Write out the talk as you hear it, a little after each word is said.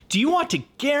Do you want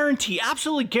to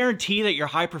absolutely guarantee that your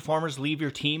high performers leave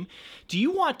your team? Do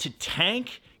you want to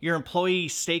tank your employee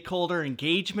stakeholder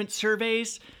engagement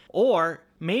surveys? Or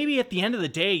maybe at the end of the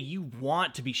day, you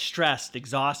want to be stressed,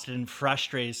 exhausted, and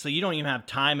frustrated so you don't even have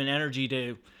time and energy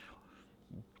to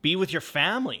be with your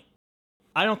family.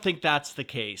 I don't think that's the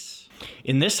case.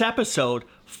 In this episode,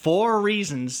 4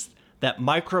 reasons that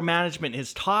micromanagement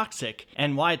is toxic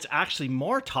and why it's actually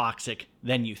more toxic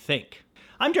than you think.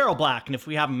 I'm Daryl Black, and if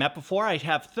we haven't met before, I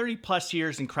have 30 plus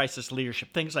years in crisis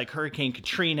leadership, things like Hurricane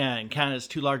Katrina and Canada's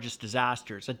 2 largest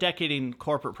disasters, a decade in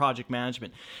corporate project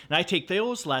management. And I take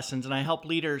those lessons and I help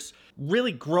leaders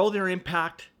really grow their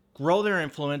impact, grow their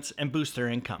influence, and boost their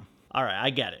income. All right,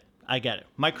 I get it.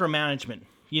 Micromanagement.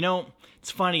 You know, it's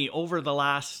funny, over the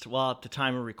last, at the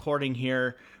time of recording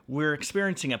here, we're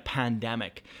experiencing a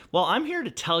pandemic. Well, I'm here to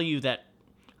tell you that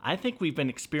I think we've been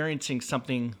experiencing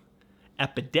something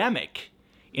epidemic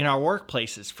in our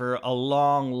workplaces for a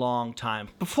long, long time.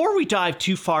 Before we dive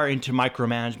too far into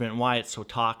micromanagement and why it's so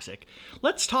toxic,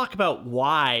 let's talk about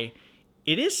why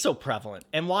it is so prevalent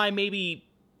and why maybe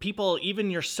people, even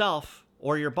yourself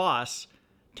or your boss,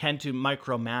 tend to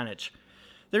micromanage.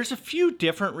 There's a few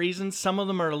different reasons. Some of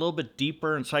them are a little bit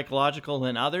deeper and psychological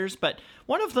than others, but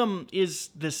one of them is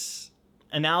this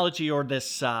analogy or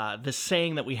this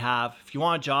saying that we have: if you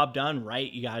want a job done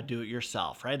right, you got to do it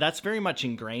yourself, right? That's very much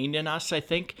ingrained in us, I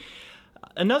think.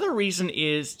 Another reason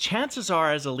is chances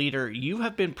are, as a leader, you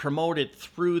have been promoted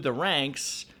through the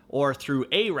ranks or through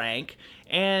a rank,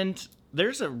 and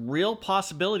there's a real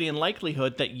possibility and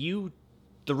likelihood that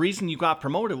the reason you got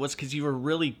promoted was because you were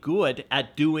really good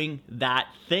at doing that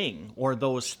thing or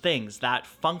those things, that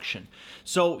function.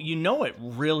 So you know it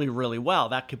really, really well.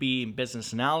 That could be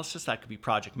business analysis, that could be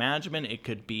project management, it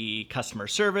could be customer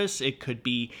service, it could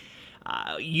be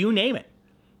you name it.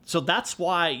 So that's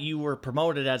why you were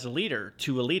promoted as a leader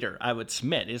to a leader, I would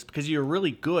submit, is because you're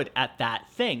really good at that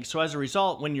thing. So as a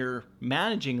result, when you're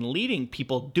managing and leading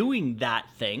people doing that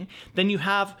thing, then you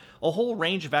have a whole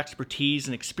range of expertise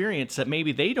and experience that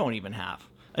maybe they don't even have.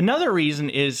 Another reason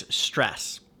is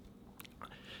stress.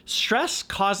 Stress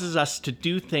causes us to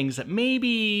do things that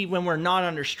maybe when we're not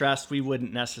under stress, we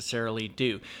wouldn't necessarily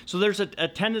do. So there's a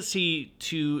tendency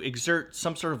to exert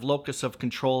some sort of locus of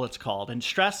control, it's called. And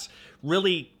stress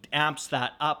really amps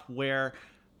that up, where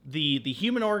the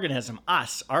human organism,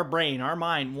 us, our brain, our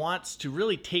mind, wants to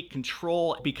really take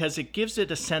control because it gives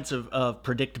it a sense of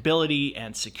predictability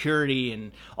and security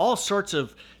and all sorts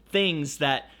of things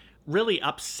that really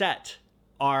upset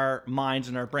our minds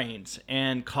and our brains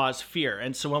and cause fear.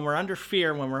 And so when we're under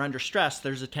fear, when we're under stress,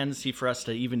 there's a tendency for us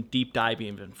to even deep dive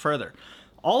even further.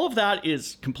 All of that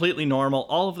is completely normal.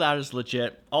 All of that is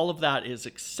legit. All of that is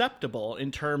acceptable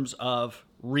in terms of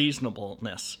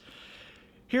reasonableness.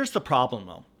 Here's the problem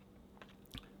though.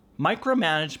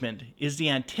 Micromanagement is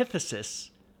the antithesis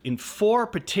in 4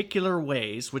 particular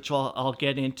ways, which I'll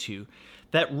get into,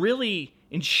 that really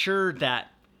ensure that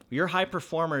your high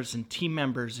performers and team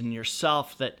members and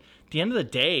yourself, that at the end of the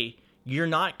day, you're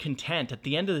not content. At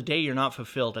the end of the day, you're not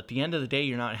fulfilled. At the end of the day,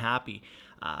 you're not happy.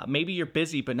 Maybe you're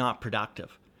busy but not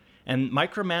productive. And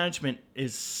micromanagement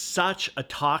is such a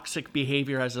toxic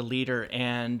behavior as a leader,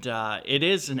 and it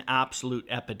is an absolute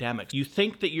epidemic. You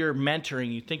think that you're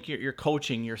mentoring, you think you're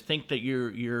coaching, you think that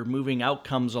you're moving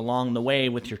outcomes along the way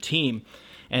with your team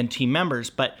and team members,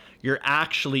 but you're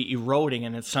actually eroding,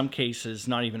 and in some cases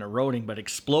not even eroding but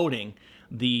exploding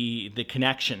the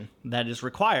connection that is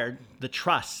required, the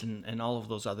trust and all of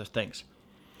those other things.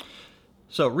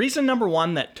 So reason number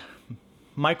 1 that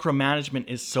micromanagement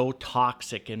is so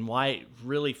toxic and why it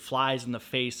really flies in the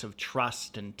face of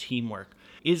trust and teamwork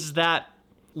is that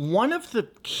one of the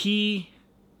key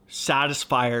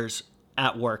satisfiers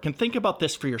at work, and think about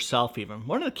this for yourself even,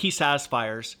 one of the key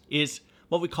satisfiers is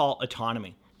what we call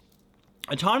autonomy.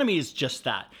 Autonomy is just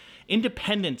that.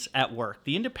 Independence at work,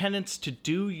 the independence to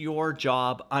do your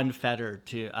job unfettered,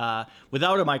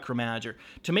 without a micromanager,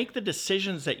 to make the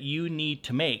decisions that you need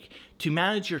to make, to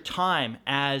manage your time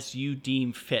as you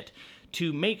deem fit,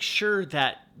 to make sure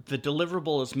that the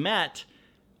deliverable is met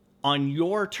on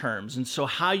your terms. And so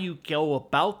how you go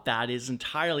about that is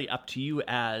entirely up to you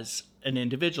as an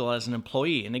individual, as an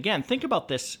employee. And again, think about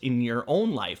this in your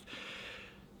own life.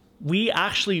 We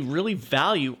actually really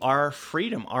value our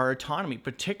freedom, our autonomy,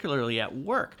 particularly at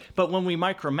work. But when we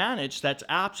micromanage, that's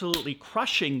absolutely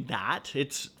crushing that.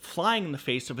 It's flying in the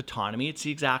face of autonomy. It's the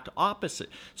exact opposite.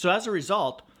 So as a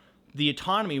result, the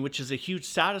autonomy, which is a huge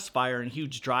satisfier and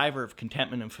huge driver of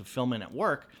contentment and fulfillment at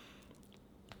work,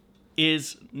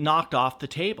 is knocked off the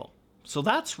table. So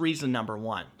that's reason number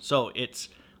 1. So it's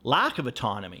lack of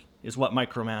autonomy is what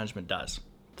micromanagement does.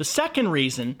 The second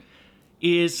reason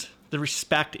is the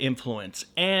respect influence.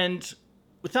 And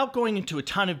without going into a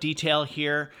ton of detail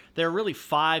here, there are really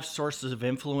 5 sources of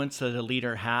influence that a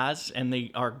leader has, and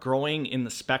they are growing in the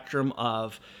spectrum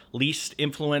of least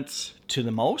influence to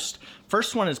the most.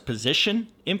 First one is position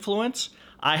influence.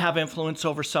 I have influence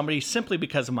over somebody simply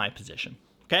because of my position.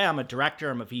 Okay, I'm a director,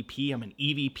 I'm a VP, I'm an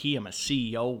EVP, I'm a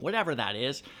CEO, whatever that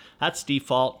is. That's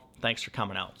default. Thanks for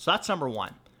coming out. So that's number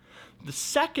 1. The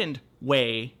second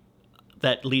way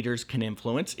that leaders can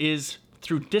influence is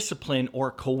through discipline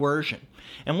or coercion.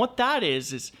 And what that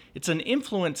is it's an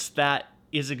influence that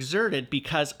is exerted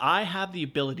because I have the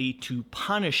ability to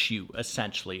punish you,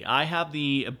 essentially. I have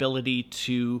the ability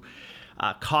to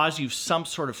cause you some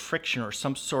sort of friction or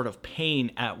some sort of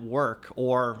pain at work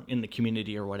or in the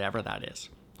community or whatever that is.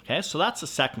 Okay, so that's the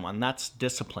second one. That's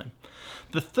discipline.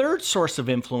 The third source of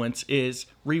influence is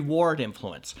reward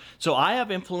influence. So I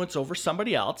have influence over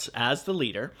somebody else as the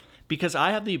leader because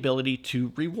I have the ability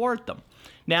to reward them.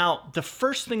 Now, the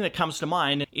first thing that comes to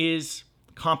mind is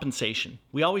compensation.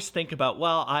 We always think about,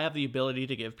 well, I have the ability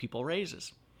to give people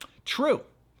raises. True.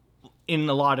 In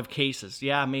a lot of cases,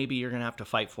 yeah, maybe you're going to have to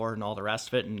fight for it and all the rest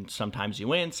of it, and sometimes you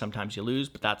win, sometimes you lose,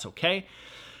 but that's okay.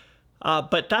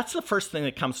 But that's the first thing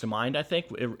that comes to mind, I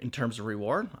think, in terms of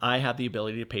reward. I have the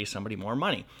ability to pay somebody more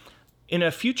money. In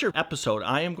a future episode,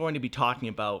 I am going to be talking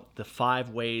about the 5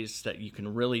 ways that you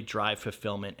can really drive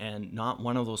fulfillment, and not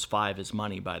one of those 5 is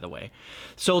money, by the way.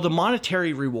 So the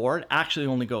monetary reward actually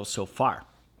only goes so far.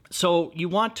 So you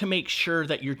want to make sure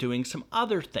that you're doing some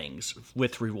other things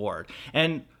with reward.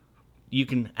 And you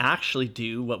can actually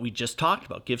do what we just talked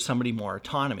about, give somebody more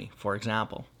autonomy, for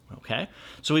example. Okay?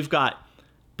 So we've got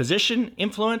position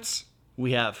influence,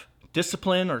 we have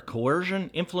discipline or coercion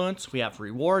influence, we have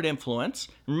reward influence.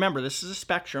 Remember, this is a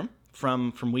spectrum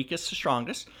from weakest to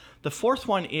strongest. The fourth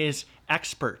one is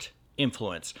expert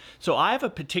influence. So I have a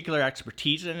particular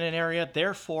expertise in an area,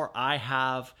 therefore I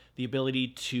have the ability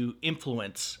to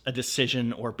influence a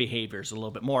decision or behaviors a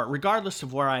little bit more, regardless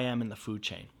of where I am in the food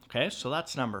chain. Okay, so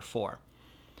that's number 4.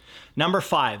 Number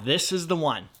 5, this is the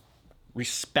one.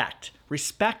 Respect.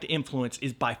 Respect influence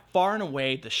is by far and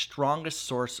away the strongest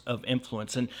source of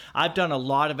influence. And I've done a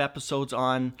lot of episodes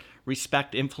on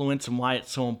respect influence and why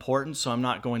it's so important, so I'm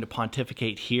not going to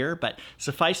pontificate here. But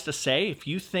suffice to say, if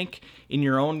you think in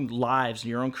your own lives, in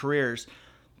your own careers,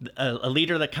 a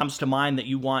leader that comes to mind that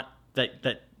you want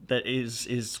that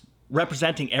is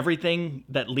representing everything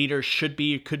that leaders should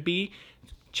be, could be,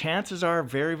 chances are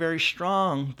very, very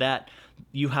strong that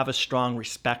you have a strong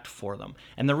respect for them.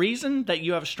 And the reason that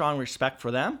you have a strong respect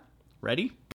for them,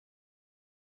 ready?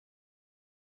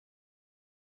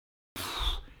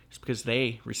 It's because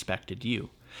they respected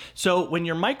you. So when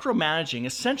you're micromanaging,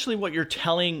 essentially what you're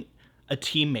telling a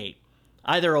teammate,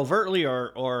 either overtly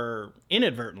or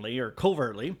inadvertently or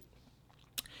covertly,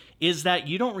 is that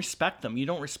you don't respect them. You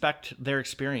don't respect their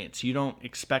experience. You don't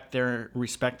respect their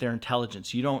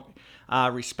intelligence. You don't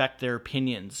respect their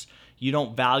opinions. You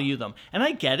don't value them. And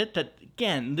I get it that,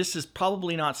 again, this is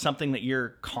probably not something that you're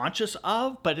conscious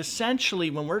of, but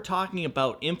essentially when we're talking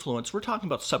about influence, we're talking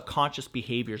about subconscious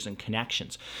behaviors and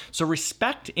connections. So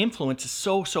respect influence is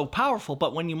so powerful,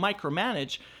 but when you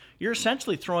micromanage, you're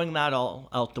essentially throwing that all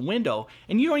out the window,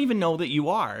 and you don't even know that you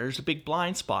are. There's a big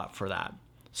blind spot for that.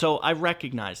 So I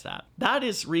recognize that. That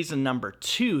is reason number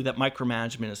 2 that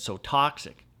micromanagement is so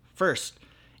toxic. First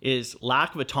is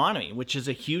lack of autonomy, which is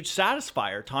a huge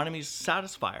satisfier. Autonomy is a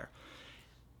satisfier.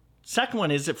 Second one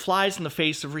is it flies in the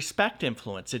face of respect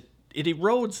influence. It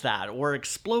erodes that or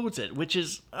explodes it, which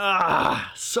is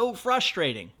so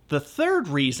frustrating. The third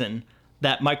reason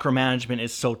that micromanagement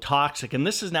is so toxic, and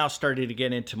this is now starting to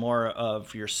get into more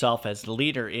of yourself as the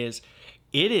leader, is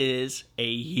it is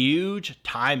a huge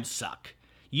time suck.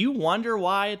 You wonder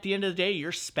why at the end of the day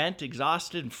you're spent,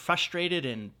 exhausted, and frustrated,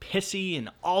 and pissy, and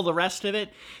all the rest of it.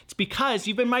 It's because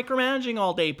you've been micromanaging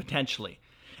all day, potentially.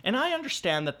 And I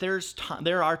understand that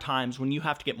there are times when you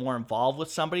have to get more involved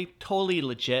with somebody, totally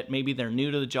legit. Maybe they're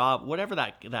new to the job, whatever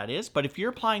that is. But if you're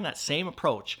applying that same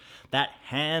approach, that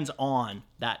hands-on,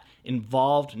 that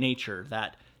involved nature,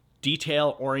 that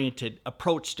detail-oriented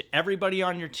approach to everybody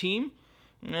on your team,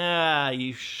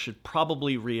 you should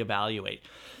probably reevaluate.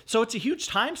 So it's a huge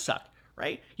time suck,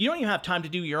 right? You don't even have time to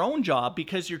do your own job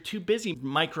because you're too busy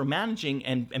micromanaging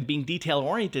and being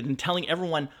detail-oriented and telling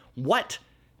everyone what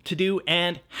to do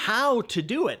and how to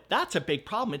do it. That's a big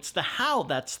problem. It's the how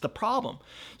that's the problem.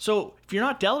 So if you're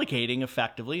not delegating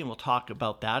effectively, and we'll talk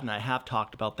about that, and I have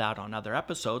talked about that on other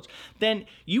episodes, then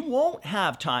you won't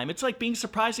have time. It's like being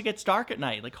surprised it gets dark at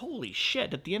night. Like, holy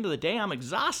shit, at the end of the day, I'm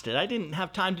exhausted. I didn't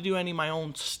have time to do any of my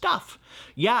own stuff.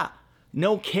 Yeah,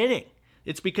 no kidding.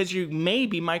 It's because you may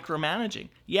be micromanaging.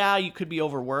 Yeah, you could be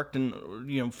overworked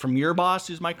and, from your boss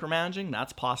who's micromanaging,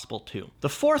 that's possible too. The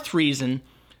fourth reason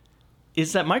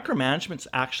is that micromanagement's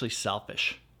actually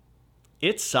selfish.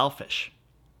 It's selfish.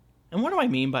 And what do I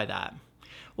mean by that?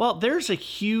 Well, there's a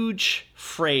huge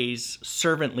phrase,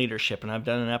 servant leadership, and I've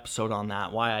done an episode on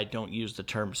that, why I don't use the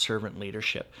term servant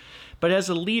leadership. But as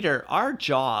a leader, our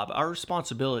job, our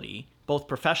responsibility, both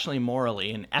professionally,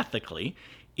 morally, and ethically,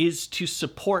 is to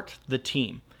support the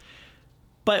team.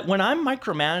 But when I'm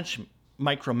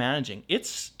micromanaging,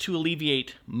 it's to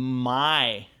alleviate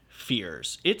my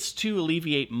fears. It's to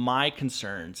alleviate my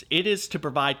concerns. It is to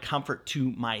provide comfort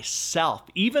to myself,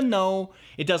 even though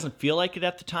it doesn't feel like it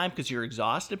at the time because you're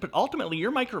exhausted. But ultimately,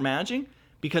 you're micromanaging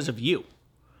because of you.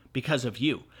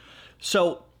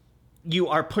 So you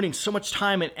are putting so much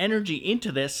time and energy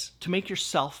into this to make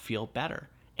yourself feel better.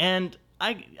 And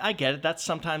I get it. That's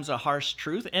sometimes a harsh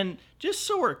truth. And just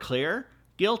so we're clear,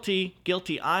 guilty.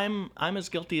 I'm as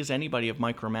guilty as anybody of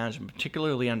micromanagement,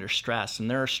 particularly under stress.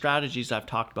 And there are strategies I've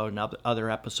talked about in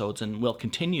other episodes and will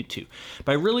continue to.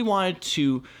 But I really wanted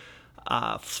to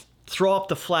throw up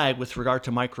the flag with regard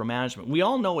to micromanagement. We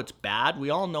all know it's bad.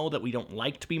 We all know that we don't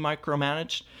like to be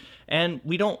micromanaged, and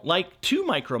we don't like to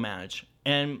micromanage.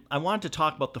 And I wanted to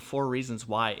talk about the 4 reasons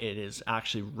why it is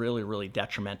actually really, really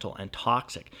detrimental and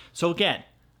toxic. So again,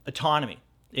 autonomy.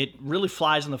 It really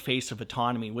flies in the face of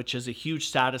autonomy, which is a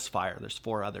huge satisfier. There's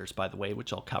 4 others, by the way,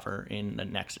 which I'll cover in the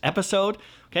next episode.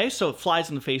 Okay, so it flies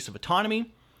in the face of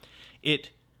autonomy.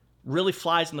 It really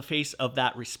flies in the face of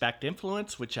that respect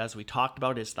influence, which, as we talked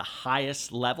about, is the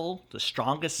highest level, the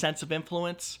strongest sense of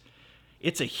influence.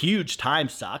 It's a huge time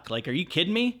suck. Like, are you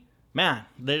kidding me? Man,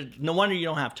 no wonder you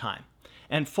don't have time.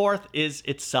 And 4th is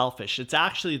it's selfish. It's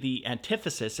actually the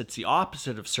antithesis. It's the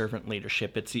opposite of servant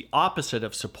leadership. It's the opposite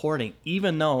of supporting,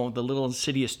 even though the little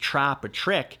insidious trap or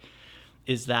trick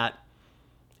is that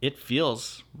it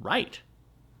feels right.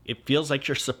 It feels like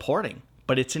you're supporting,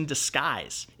 but it's in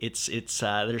disguise. It's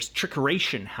there's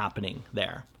trickeration happening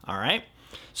there. All right.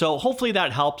 So hopefully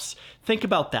that helps. Think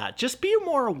about that. Just be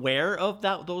more aware of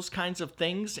those kinds of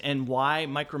things and why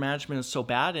micromanagement is so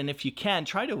bad. And if you can,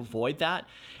 try to avoid that.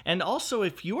 And also,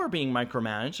 if you are being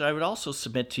micromanaged, I would also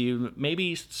submit to you,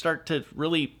 maybe start to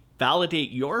really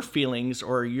validate your feelings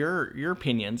or your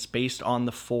opinions based on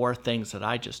the 4 things that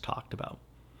I just talked about.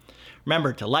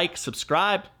 Remember to like,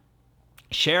 subscribe,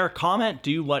 share, comment,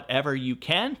 do whatever you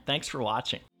can. Thanks for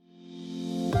watching.